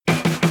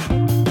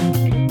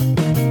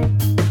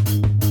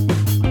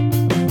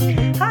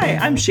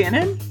I'm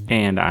Shannon.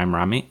 And I'm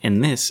Rami,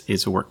 and this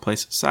is a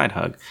Workplace Side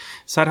Hug.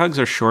 Side Hugs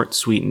are short,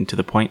 sweet, and to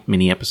the point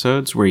mini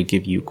episodes where we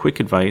give you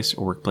quick advice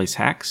or workplace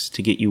hacks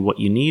to get you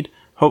what you need,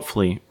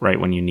 hopefully right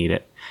when you need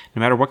it. No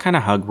matter what kind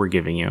of hug we're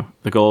giving you,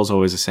 the goal is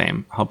always the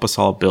same. Help us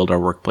all build our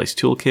workplace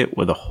toolkit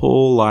with a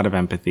whole lot of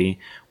empathy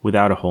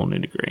without a whole new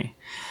degree.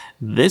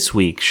 This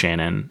week,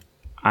 Shannon,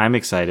 I'm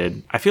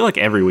excited. I feel like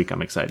every week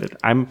I'm excited.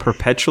 I'm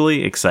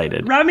perpetually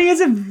excited. Rami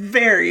is a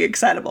very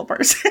excitable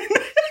person.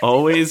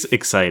 Always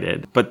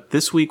excited. But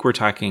this week we're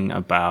talking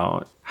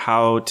about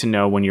how to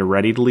know when you're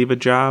ready to leave a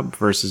job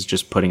versus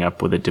just putting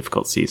up with a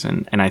difficult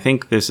season. And I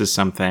think this is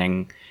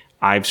something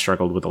I've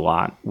struggled with a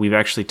lot. We've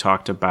actually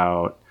talked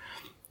about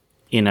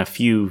in a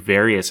few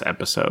various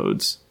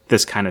episodes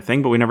this kind of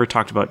thing, but we never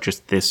talked about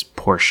just this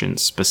portion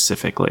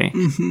specifically.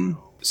 Mm-hmm.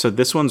 So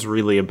this one's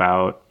really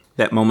about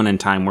that moment in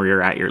time where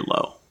you're at your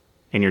low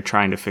and you're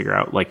trying to figure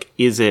out, like,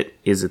 is it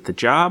the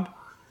job,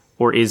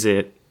 or is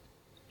it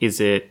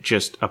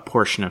just a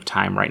portion of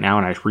time right now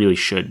and I really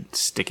should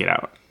stick it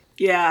out?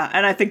 Yeah,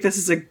 and I think this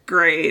is a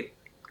great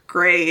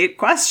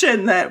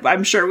question that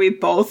I'm sure we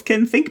both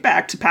can think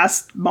back to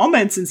past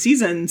moments and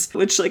seasons,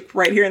 which, like,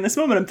 right here in this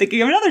moment, I'm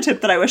thinking of another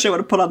tip that I wish I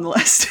would have put on the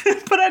list.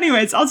 But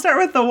anyways, I'll start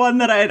with the one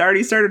that I had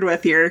already started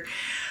with here,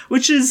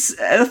 which is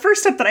the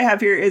first step that I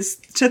have here is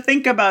to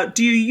think about,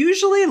 do you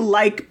usually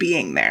like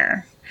being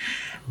there?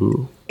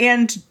 Ooh.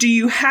 And do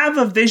you have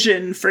a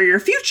vision for your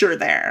future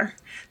there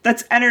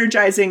that's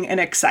energizing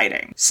and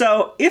exciting?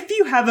 So if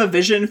you have a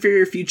vision for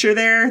your future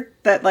there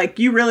that, like,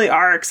 you really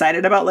are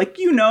excited about, like,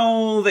 you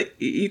know that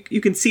you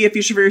can see a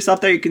future for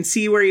yourself there, you can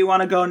see where you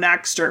want to go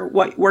next or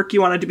what work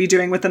you wanted to be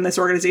doing within this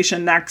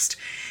organization next,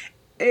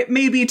 it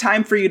may be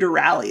time for you to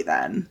rally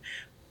then.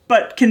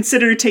 But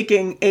consider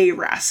taking a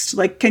rest.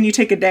 Like, can you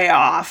take a day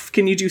off?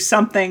 Can you do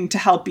something to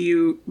help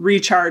you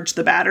recharge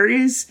the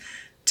batteries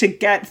to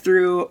get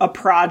through a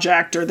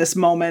project or this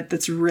moment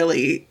that's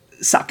really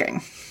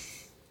sucking?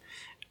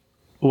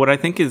 I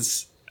think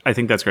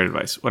that's great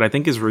advice. What I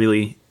think is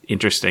really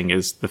interesting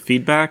is the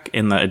feedback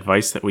and the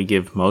advice that we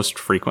give most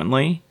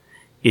frequently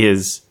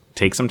is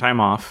take some time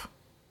off.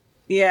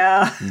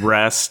 Yeah.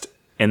 Rest,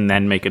 and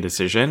then make a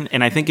decision.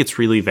 And I think it's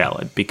really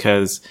valid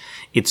because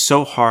it's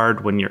so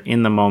hard when you're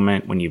in the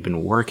moment, when you've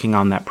been working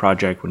on that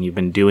project, when you've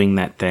been doing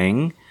that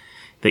thing,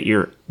 that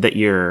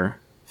you're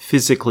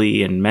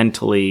physically and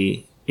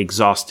mentally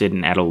exhausted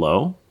and at a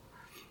low,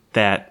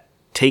 that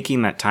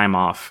taking that time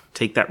off,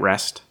 take that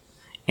rest,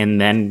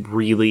 and then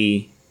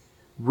really,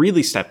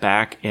 really step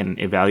back and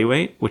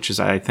evaluate, which is,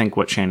 I think,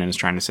 what Shannon is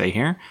trying to say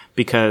here,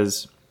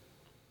 because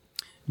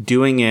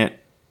doing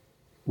it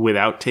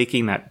without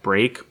taking that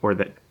break or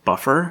that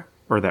buffer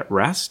or that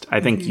rest, I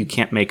think you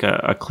can't make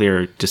a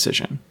clear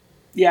decision.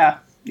 Yeah.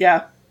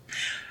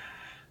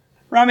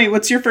 Rami,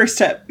 what's your first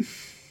tip?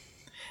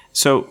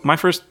 So my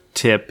first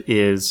tip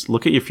is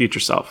look at your future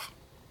self.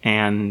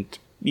 And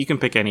you can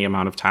pick any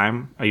amount of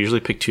time. I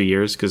usually pick 2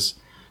 years because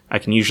I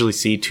can usually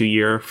see 2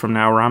 years from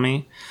now,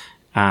 Rami.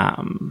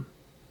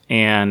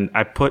 And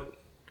I put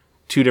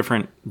two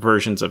different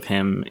versions of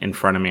him in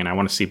front of me, and I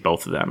want to see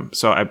both of them.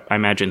 So I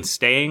imagine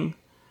staying.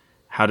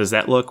 How does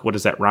that look? What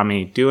is that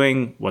Rami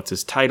doing? What's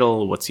his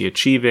title? What's he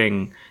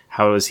achieving?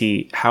 How is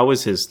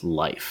his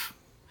life?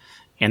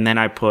 And then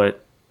I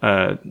put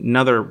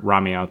another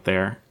Rami out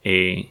there,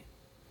 a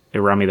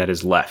Rami that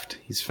is left.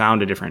 He's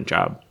found a different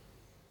job.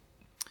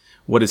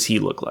 What does he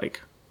look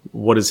like?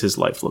 What does his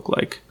life look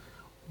like?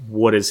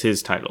 What is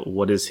his title?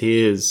 What is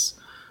his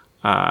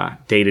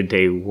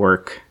day-to-day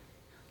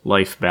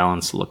work-life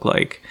balance look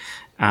like?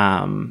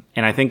 And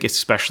I think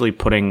especially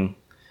putting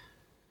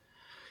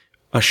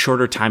a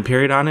shorter time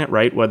period on it,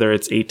 right? Whether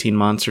it's 18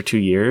 months or 2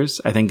 years,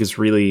 I think is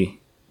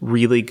really,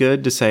 really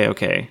good to say,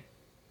 okay,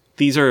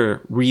 these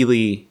are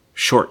really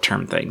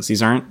short-term things.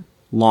 These aren't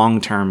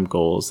long-term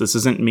goals. This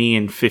isn't me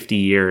in 50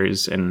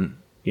 years and,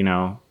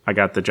 I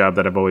got the job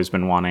that I've always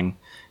been wanting.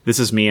 This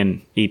is me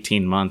in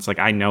 18 months. Like,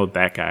 I know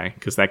that guy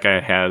because that guy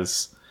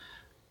has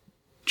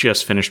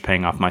just finished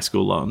paying off my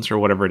school loans or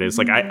whatever it is.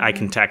 Like, I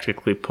can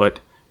tactically put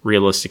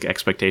realistic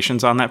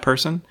expectations on that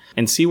person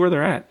and see where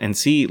they're at and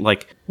see,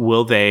 like,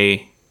 will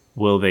they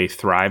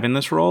thrive in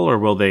this role or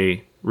will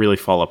they really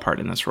fall apart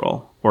in this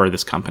role or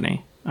this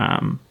company?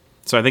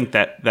 So I think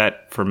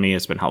that for me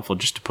has been helpful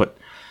just to put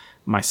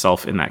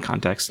myself in that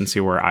context and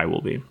see where I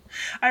will be.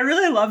 I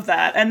really love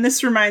that. And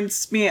this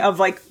reminds me of,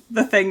 like,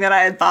 the thing that I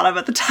had thought of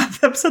at the top of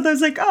the episode. I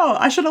was like, oh,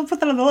 I should have put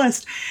that on the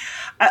list.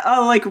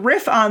 I'll, like,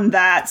 riff on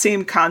that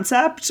same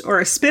concept, or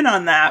a spin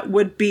on that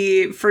would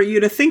be for you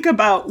to think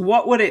about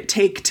what would it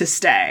take to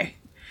stay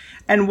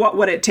and what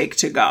would it take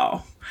to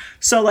go.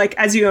 So, like,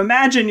 as you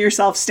imagine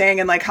yourself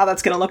staying and, like, how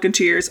that's going to look in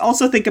 2 years,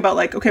 also think about,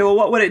 like, okay, well,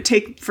 what would it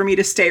take for me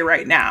to stay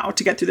right now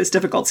to get through this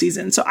difficult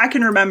season? So I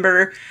can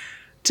remember,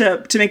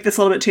 to make this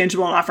a little bit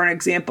tangible and offer an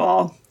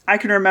example, I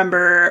can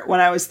remember when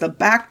I was the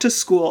back to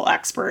school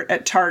expert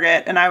at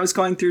Target and I was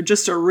going through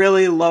just a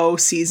really low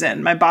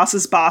season. My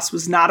boss's boss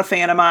was not a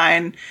fan of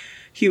mine.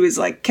 He was,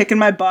 like, kicking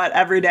my butt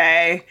every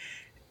day.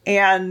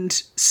 And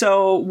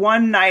so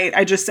one night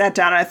I just sat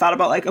down and I thought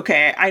about like,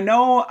 okay, I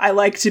know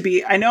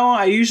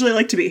I usually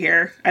like to be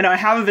here. I know I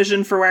have a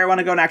vision for where I want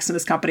to go next in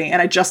this company,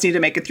 and I just need to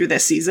make it through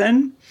this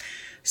season.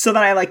 So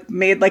then I like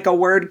made like a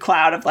word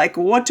cloud of like,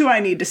 what do I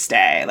need to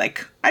stay?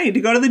 Like, I need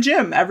to go to the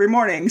gym every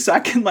morning so I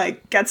can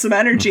like get some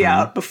energy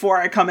out before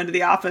I come into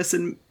the office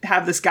and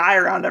have this guy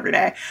around every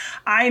day.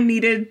 I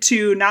needed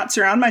to not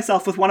surround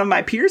myself with one of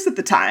my peers at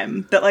the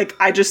time that like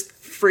I just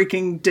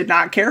freaking did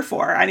not care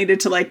for. I needed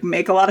to like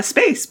make a lot of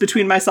space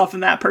between myself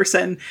and that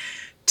person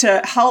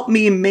to help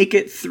me make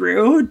it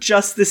through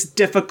just this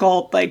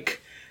difficult,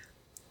 like,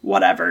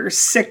 whatever,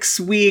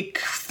 6-week,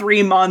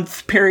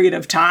 3-month period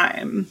of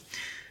time.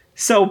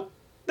 So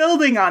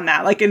building on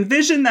that, like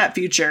envision that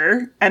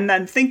future and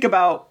then think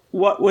about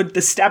what would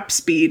the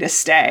steps be to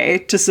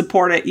stay to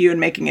support it, you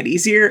and making it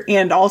easier,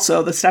 and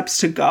also the steps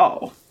to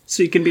go.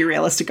 So you can be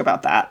realistic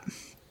about that.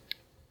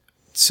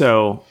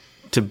 So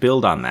to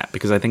build on that,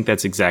 because I think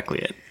that's exactly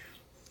it.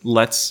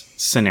 Let's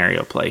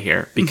scenario play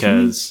here,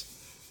 because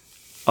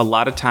a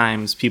lot of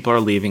times people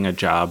are leaving a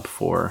job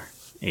for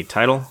a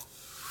title,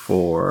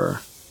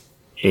 for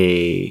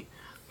a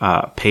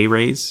pay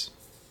raise.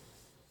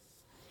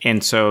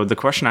 And so the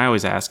question I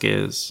always ask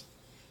is,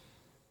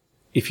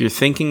 if you're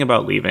thinking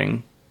about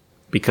leaving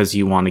because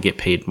you want to get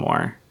paid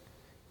more,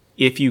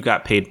 if you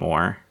got paid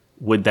more,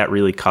 would that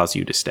really cause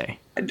you to stay?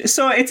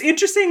 So it's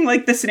interesting,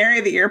 like the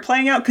scenario that you're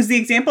playing out, because the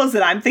examples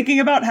that I'm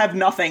thinking about have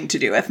nothing to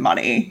do with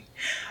money.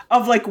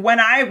 Of like when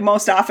I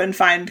most often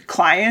find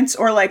clients,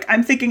 or like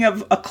I'm thinking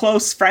of a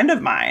close friend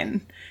of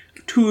mine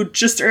who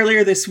just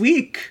earlier this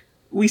week,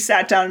 we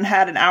sat down and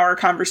had an hour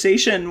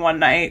conversation one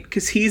night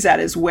because he's at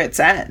his wit's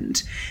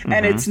end.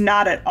 And it's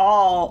not at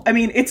all, I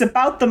mean, it's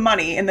about the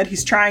money and that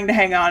he's trying to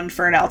hang on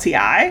for an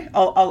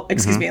LTI,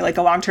 excuse me, like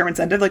a long-term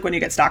incentive, like when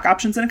you get stock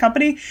options in a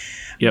company.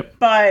 Yep.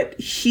 But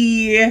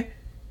he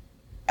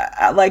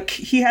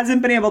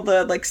hasn't been able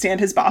to like stand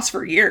his boss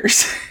for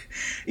years,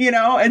 you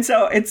know? And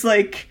so it's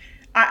like,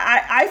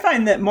 I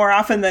find that more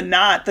often than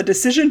not, the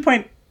decision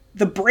point,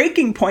 the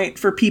breaking point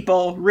for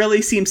people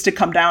really seems to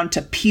come down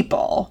to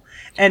people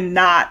and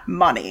not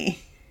money.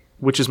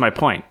 Which is my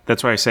point.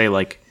 That's why I say,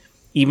 like,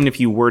 even if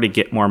you were to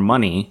get more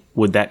money,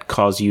 would that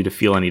cause you to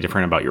feel any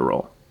different about your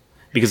role?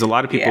 Because a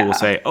lot of people will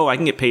say, oh, I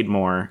can get paid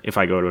more if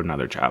I go to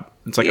another job.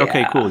 It's like,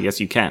 okay, cool. Yes,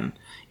 you can.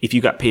 If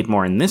you got paid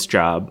more in this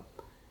job,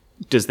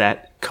 does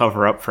that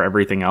cover up for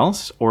everything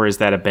else? Or is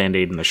that a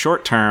Band-Aid in the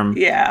short term?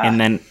 Yeah.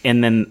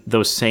 And then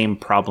those same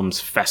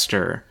problems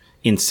fester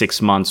in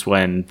 6 months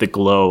when the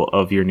glow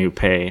of your new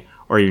pay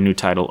or your new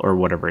title or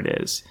whatever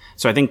it is.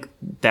 So I think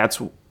that's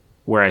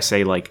where I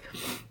say, like,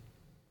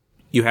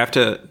 you have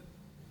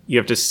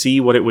to see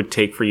what it would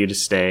take for you to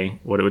stay,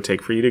 what it would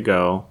take for you to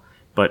go,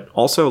 but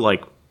also,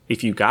 like,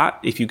 if you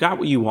got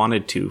what you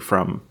wanted to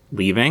from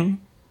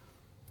leaving,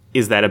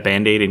 is that a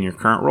Band-Aid in your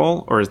current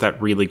role, or is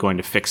that really going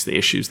to fix the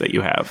issues that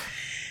you have?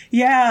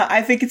 Yeah,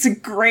 I think it's a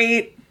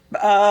great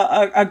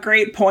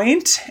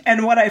point.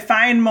 And what I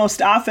find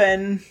most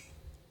often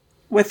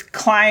with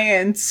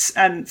clients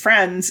and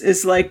friends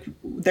is like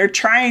they're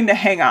trying to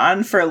hang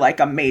on for like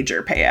a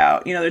major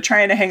payout. You know, they're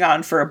trying to hang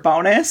on for a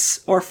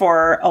bonus or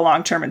for a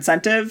long-term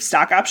incentive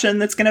stock option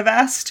that's going to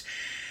vest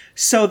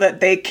so that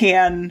they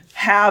can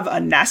have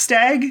a nest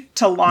egg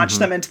to launch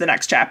them into the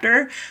next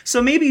chapter.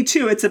 So maybe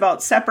too, it's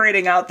about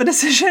separating out the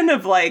decision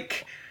of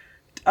like,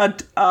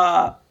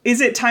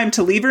 is it time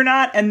to leave or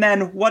not? And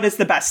then what is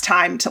the best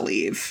time to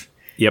leave?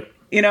 Yep.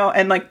 You know,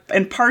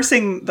 and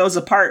parsing those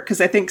apart,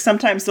 because I think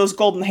sometimes those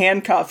golden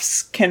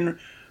handcuffs can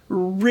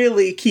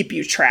really keep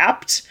you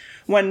trapped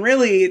when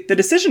really the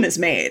decision is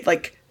made.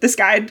 Like this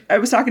guy I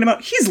was talking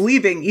about, he's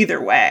leaving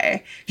either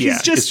way.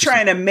 He's just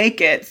trying to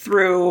make it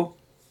through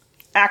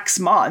X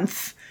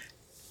month,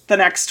 the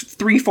next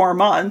 3-4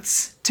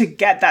 months to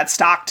get that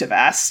stock to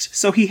vest.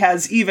 So he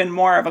has even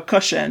more of a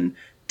cushion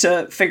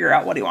to figure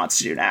out what he wants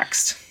to do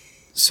next.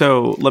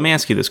 So let me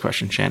ask you this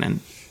question,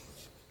 Shannon.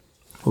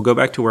 We'll go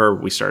back to where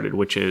we started,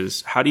 which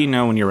is, how do you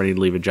know when you're ready to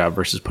leave a job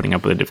versus putting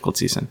up with a difficult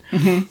season?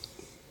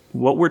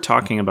 What we're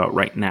talking about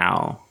right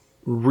now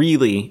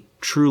really,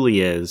 truly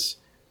is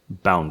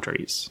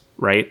boundaries,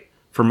 right?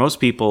 For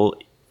most people,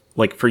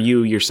 like for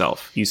you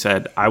yourself, you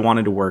said, I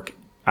wanted to work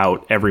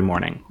out every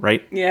morning,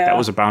 right? Yeah. That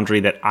was a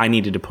boundary that I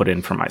needed to put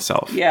in for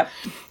myself. Yep.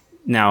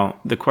 Now,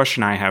 the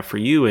question I have for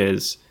you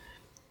is,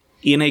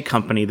 in a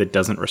company that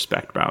doesn't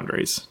respect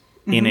boundaries,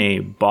 in a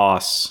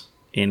boss,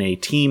 in a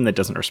team that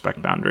doesn't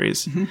respect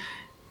boundaries,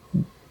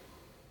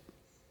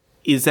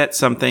 is that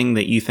something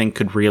that you think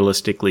could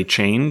realistically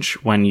change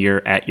when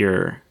you're at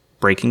your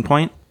breaking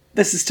point?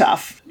 This is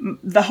tough.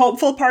 The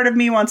hopeful part of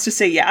me wants to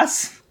say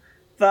yes.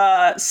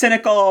 The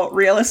cynical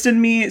realist in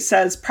me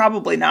says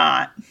probably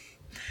not.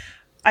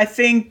 I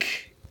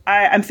think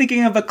I'm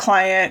thinking of a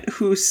client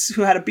who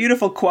had a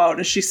beautiful quote,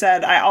 and she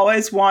said, I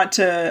want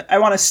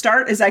to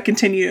start as I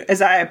continue,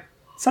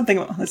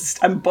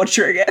 I'm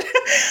butchering it.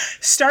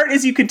 Start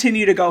as you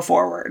continue to go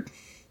forward.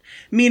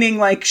 Meaning,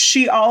 like,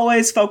 she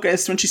always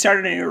focused when she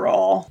started a new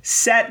role,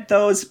 set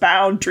those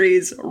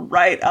boundaries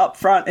right up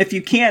front if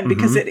you can,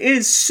 because it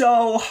is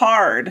so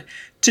hard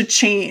to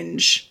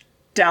change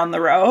down the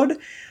road.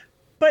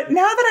 But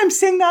now that I'm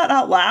saying that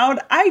out loud,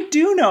 I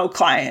do know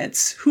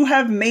clients who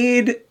have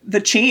made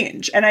the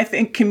change. And I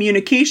think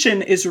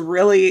communication is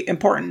really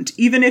important.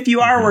 Even if you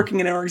are working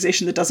in an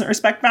organization that doesn't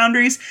respect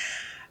boundaries,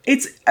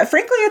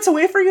 frankly, it's a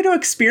way for you to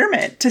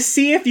experiment, to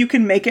see if you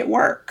can make it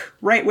work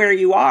right where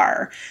you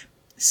are.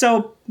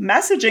 So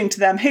messaging to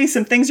them, hey,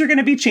 some things are going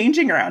to be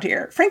changing around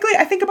here. Frankly,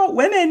 I think about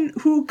women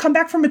who come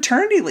back from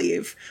maternity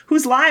leave,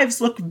 whose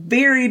lives look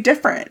very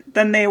different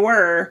than they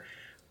were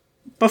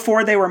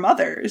before they were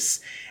mothers.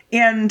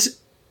 And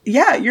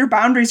yeah, your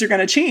boundaries are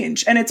going to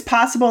change. And it's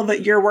possible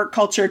that your work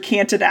culture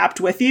can't adapt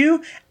with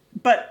you,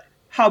 but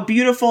how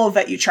beautiful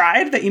that you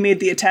tried, that you made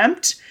the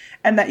attempt,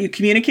 and that you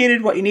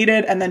communicated what you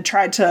needed, and then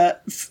tried to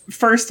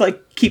first,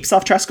 like, keep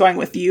self-trust going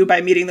with you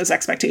by meeting those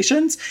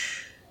expectations,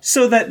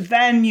 so that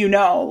then you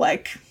know,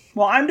 like,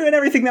 well, I'm doing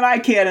everything that I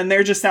can, and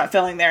they're just not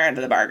filling their end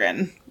of the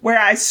bargain. Where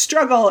I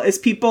struggle is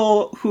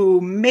people who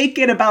make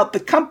it about the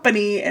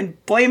company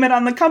and blame it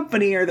on the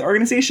company or the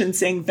organization,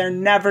 saying they're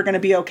never going to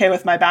be okay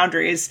with my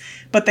boundaries,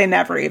 but they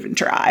never even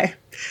try.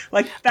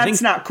 Like,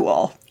 that's not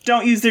cool.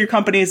 Don't use your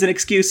company as an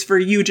excuse for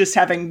you just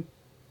having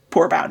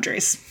poor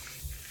boundaries.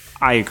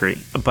 I agree.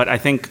 But I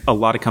think a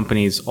lot of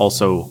companies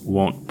also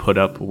won't put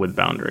up with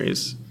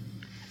boundaries.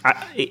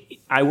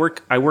 I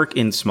work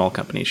in small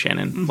companies,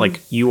 Shannon.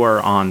 Like, you are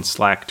on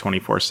Slack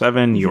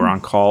 24/7. You are on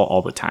call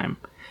all the time.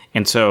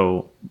 And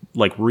so,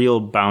 like, real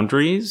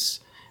boundaries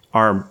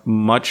are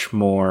much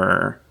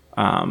more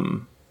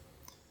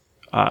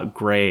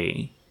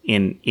gray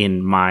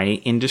in my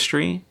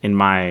industry, in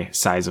my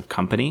size of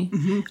company.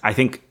 I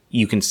think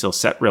you can still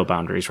set real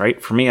boundaries,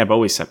 right? For me, I've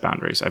always set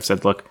boundaries. I've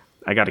said, look,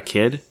 I got a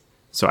kid,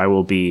 so I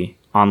will be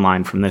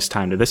online from this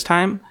time to this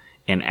time.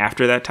 And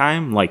after that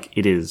time, like,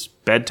 it is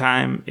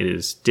bedtime, it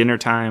is dinner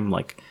time,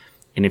 like,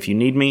 and if you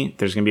need me,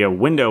 there's going to be a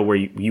window where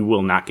you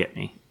will not get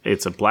me.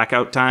 It's a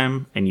blackout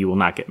time, and you will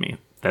not get me.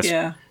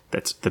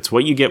 That's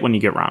what you get when you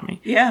get Rami.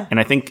 Yeah. And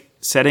I think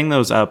setting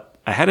those up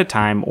ahead of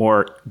time,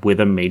 or with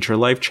a major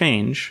life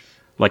change,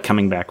 like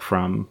coming back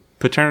from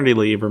paternity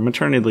leave or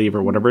maternity leave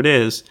or whatever it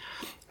is,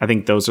 I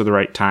think those are the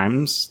right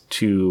times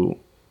to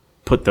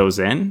put those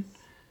in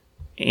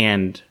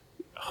and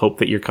hope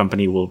that your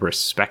company will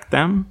respect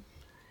them.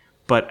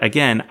 But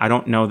again, I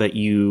don't know that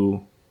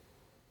you,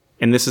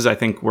 and this is, I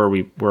think, where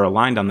we're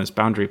aligned on this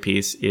boundary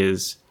piece,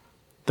 is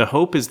the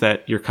hope is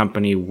that your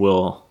company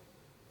will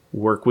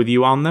work with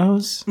you on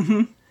those.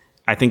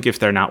 I think if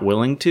they're not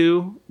willing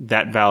to,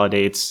 that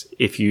validates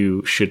if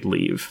you should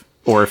leave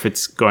or if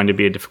it's going to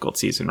be a difficult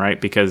season,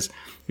 right? Because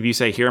if you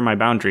say, here are my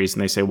boundaries,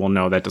 and they say, well,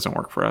 no, that doesn't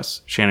work for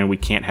us. Shannon, we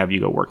can't have you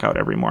go work out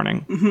every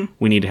morning.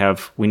 We need to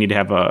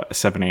have a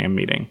 7 a.m.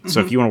 meeting. So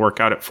if you want to work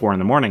out at 4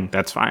 a.m,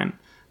 that's fine.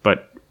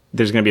 But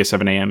there's going to be a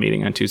 7 a.m.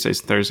 meeting on Tuesdays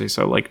and Thursdays.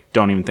 So, like,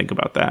 don't even think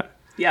about that.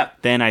 Yeah.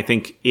 Then I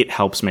think it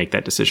helps make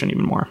that decision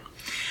even more.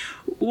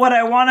 What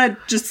I want to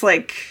just,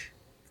 like,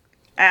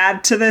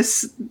 add to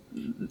this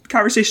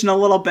conversation a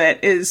little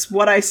bit is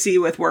what I see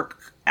with work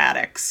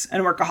addicts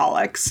and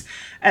workaholics.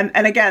 And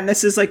again,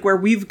 this is, like, where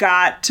we've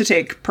got to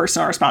take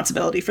personal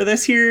responsibility for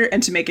this here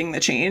and to making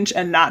the change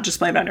and not just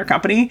blame it on your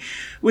company,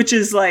 which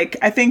is, like,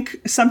 I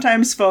think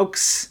sometimes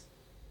folks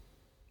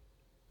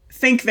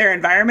think their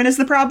environment is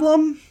the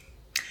problem.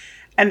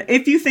 And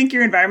if you think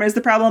your environment is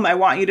the problem, I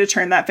want you to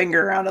turn that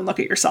finger around and look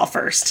at yourself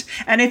first.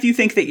 And if you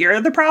think that you're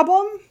the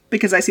problem,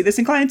 because I see this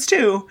in clients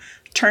too,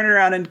 turn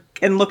around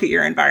and look at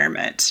your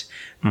environment.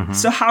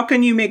 So how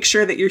can you make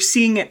sure that you're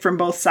seeing it from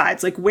both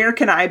sides? Like, where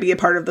can I be a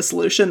part of the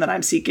solution that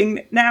I'm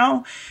seeking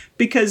now?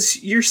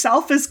 Because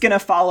yourself is going to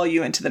follow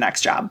you into the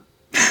next job,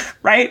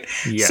 right?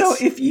 Yes. So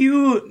if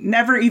you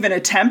never even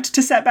attempt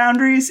to set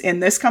boundaries in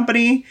this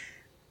company,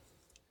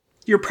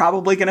 you're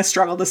probably going to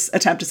struggle to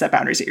attempt to set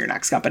boundaries at your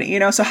next company, you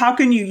know? So how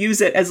can you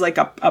use it as, like,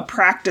 a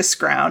practice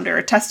ground or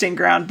a testing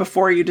ground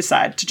before you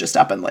decide to just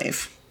up and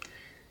leave?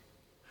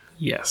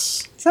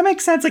 Yes. Does that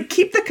make sense? Like,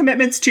 keep the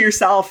commitments to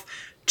yourself,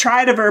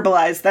 try to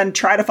verbalize, then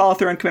try to follow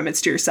through on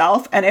commitments to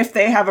yourself. And if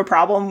they have a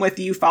problem with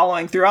you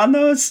following through on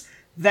those,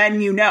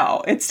 then you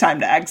know it's time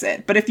to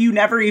exit. But if you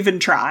never even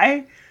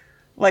try,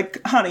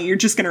 like, honey, you're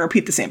just going to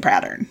repeat the same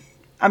pattern.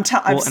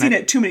 I've seen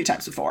it too many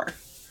times before.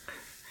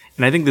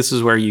 And I think this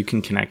is where you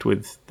can connect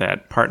with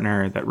that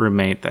partner, that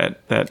roommate,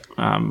 that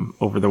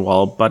over the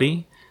wall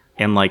buddy,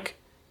 and, like,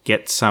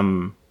 get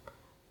some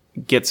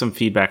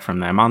feedback from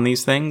them on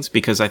these things.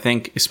 Because I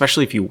think,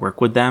 especially if you work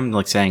with them,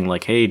 like, saying,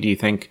 like, hey, do you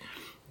think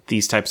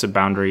these types of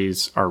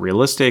boundaries are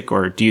realistic?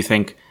 Or do you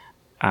think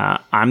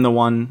I'm the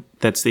one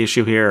that's the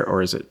issue here?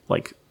 Or is it,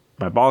 like,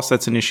 my boss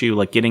that's an issue?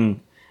 Like, getting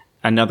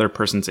another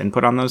person's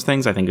input on those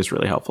things, I think, is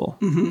really helpful.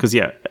 Because,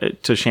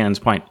 to Shannon's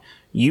point,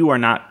 you are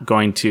not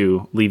going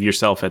to leave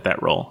yourself at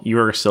that role. You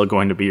are still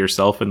going to be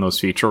yourself in those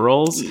future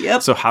roles.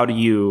 Yep. So how do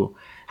you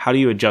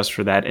adjust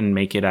for that and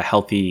make it a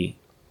healthy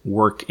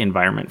work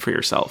environment for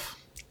yourself?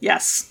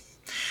 Yes.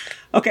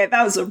 Okay,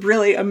 that was a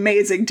really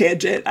amazing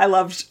tangent. I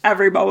loved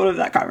every moment of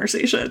that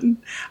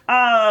conversation.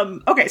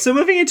 Okay, so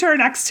moving into our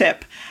next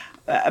tip.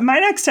 My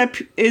next tip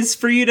is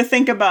for you to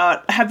think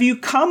about, have you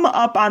come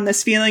up on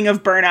this feeling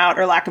of burnout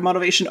or lack of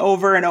motivation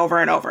over and over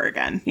and over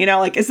again? You know,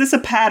 like, is this a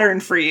pattern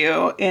for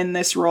you in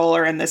this role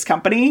or in this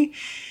company?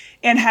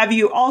 And have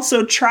you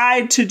also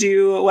tried to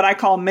do what I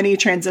call mini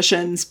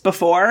transitions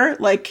before?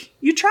 Like,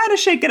 you try to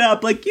shake it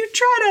up. Like, you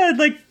try to,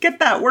 like, get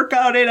that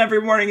workout in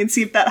every morning and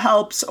see if that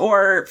helps,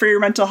 or for your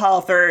mental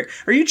health, or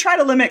you try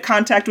to limit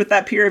contact with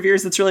that peer of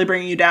yours that's really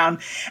bringing you down,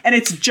 and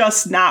it's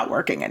just not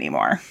working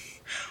anymore.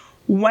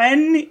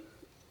 When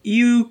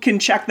you can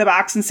check the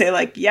box and say,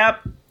 like,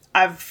 yep,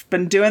 I've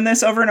been doing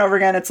this over and over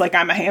again. It's like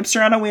I'm a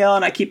hamster on a wheel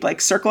and I keep, like,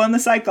 circling the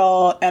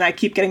cycle and I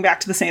keep getting back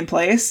to the same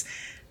place.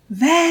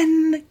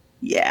 Then,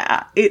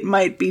 yeah, it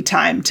might be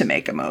time to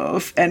make a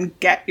move and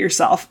get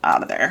yourself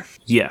out of there.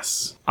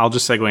 Yes. I'll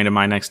just segue into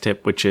my next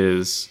tip, which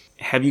is,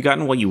 have you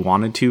gotten what you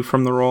wanted to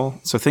from the role?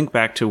 So think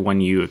back to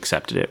when you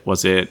accepted it.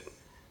 Was it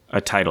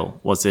a title?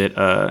 Was it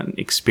an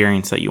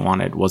experience that you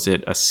wanted? Was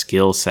it a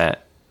skill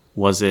set?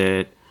 Was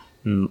it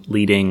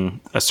leading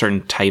a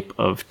certain type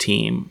of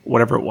team?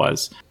 Whatever it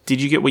was.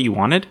 Did you get what you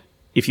wanted?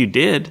 If you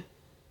did,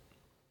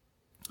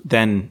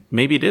 then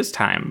maybe it is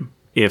time.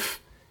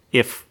 If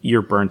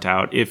you're burnt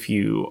out, if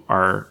you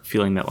are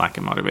feeling that lack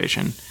of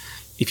motivation.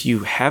 If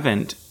you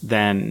haven't,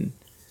 then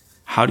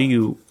how do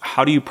you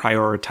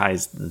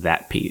prioritize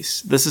that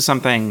piece? This is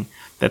something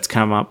that's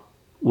come up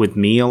with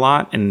me a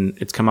lot, and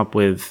it's come up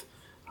with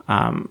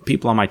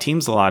people on my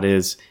teams a lot,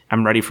 is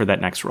I'm ready for that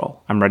next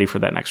role. I'm ready for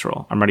that next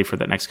role. I'm ready for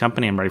that next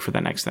company. I'm ready for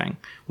that next thing.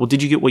 Well,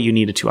 did you get what you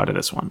needed to out of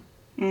this one?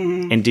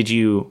 Mm-hmm. And did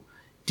you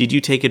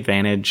take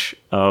advantage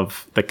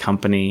of the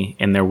company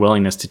and their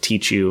willingness to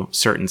teach you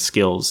certain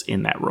skills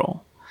in that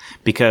role?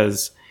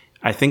 Because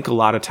I think a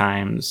lot of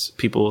times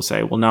people will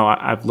say, well, no,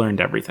 I've learned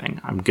everything.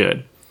 I'm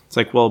good. It's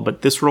like, well,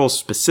 but this role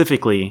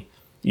specifically,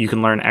 you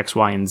can learn X,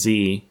 Y, and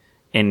Z,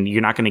 and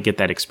you're not going to get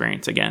that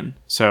experience again.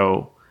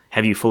 So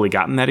have you fully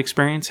gotten that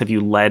experience? Have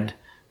you led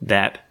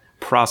that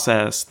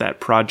process, that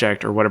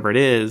project, or whatever it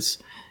is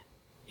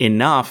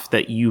enough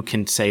that you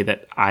can say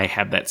that I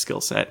have that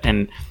skill set?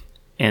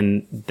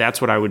 And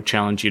that's what I would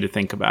challenge you to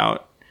think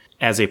about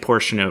as a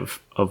portion of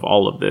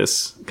all of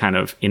this kind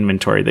of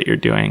inventory that you're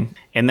doing.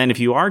 And then if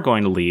you are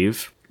going to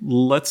leave,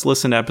 let's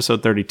listen to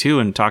episode 32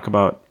 and talk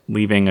about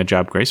leaving a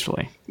job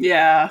gracefully.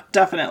 Yeah,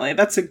 definitely.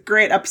 That's a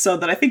great episode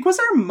that I think was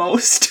our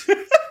most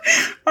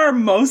our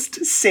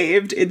most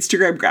saved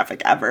Instagram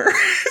graphic ever.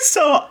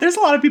 So there's a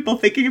lot of people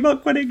thinking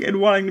about quitting and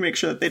wanting to make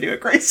sure that they do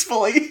it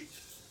gracefully.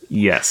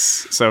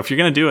 Yes. So if you're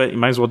going to do it, you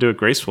might as well do it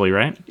gracefully,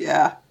 right?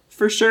 Yeah,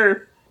 for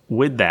sure.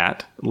 With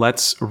that,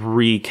 let's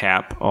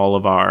recap all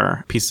of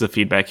our pieces of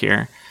feedback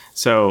here.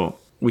 So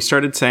we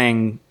started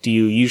saying, do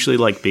you usually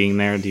like being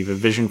there? Do you have a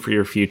vision for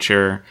your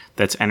future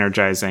that's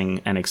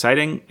energizing and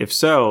exciting? If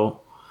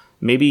so,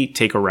 maybe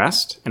take a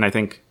rest. And I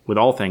think with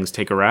all things,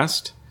 take a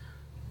rest,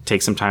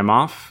 take some time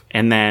off,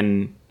 and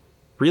then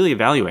really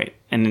evaluate.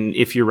 And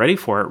if you're ready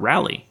for it,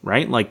 rally,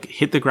 right? Like,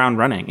 hit the ground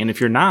running. And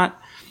if you're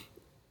not,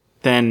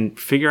 then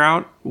figure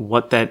out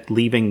what that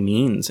leaving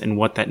means and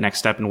what that next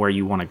step and where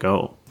you want to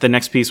go. The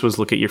next piece was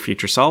look at your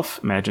future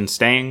self. Imagine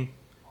staying.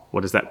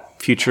 What does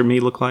that future me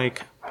look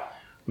like?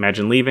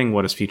 Imagine leaving.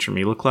 What does future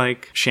me look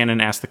like? Shannon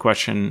asked the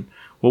question,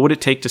 what would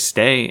it take to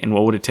stay and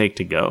what would it take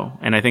to go?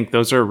 And I think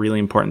those are really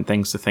important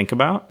things to think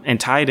about and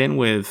tie it in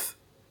with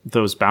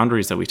those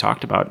boundaries that we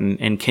talked about.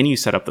 And can you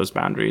set up those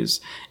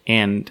boundaries?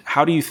 And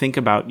how do you think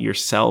about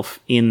yourself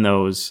in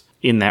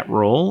that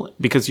role?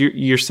 Because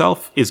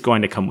yourself is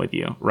going to come with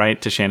you, right?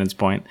 To Shannon's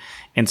point.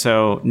 And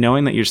so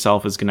knowing that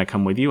yourself is going to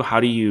come with you, how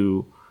do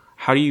you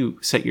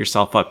set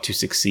yourself up to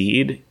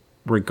succeed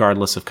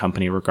regardless of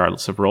company,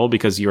 regardless of role,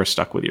 because you're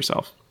stuck with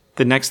yourself?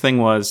 The next thing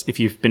was, if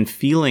you've been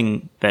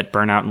feeling that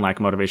burnout and lack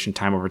of motivation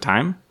time over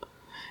time,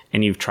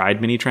 and you've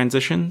tried many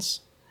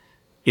transitions,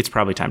 it's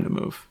probably time to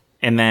move.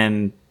 And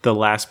then the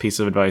last piece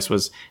of advice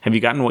was, have you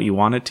gotten what you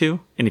wanted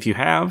to? And if you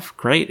have,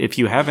 great. If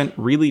you haven't,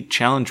 really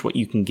challenge what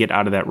you can get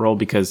out of that role,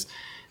 because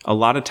a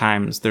lot of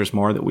times there's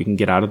more that we can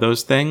get out of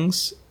those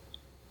things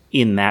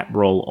in that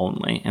role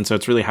only. And so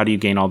it's really, how do you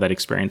gain all that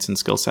experience and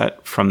skill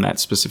set from that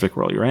specific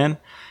role you're in?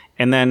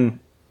 And then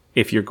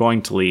if you're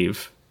going to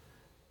leave,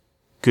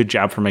 good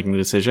job for making the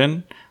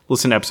decision.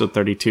 Listen to episode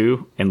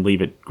 32 and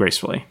leave it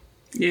gracefully.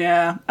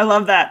 Yeah, I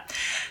love that.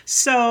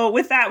 So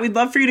with that, we'd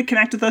love for you to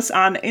connect with us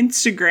on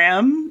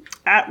Instagram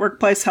at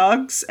Workplace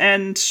Hugs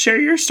and share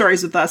your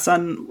stories with us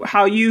on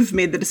how you've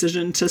made the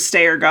decision to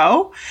stay or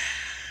go.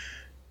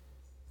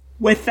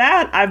 With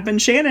that, I've been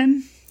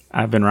Shannon.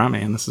 I've been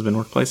Rami, and this has been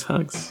Workplace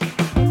Hugs.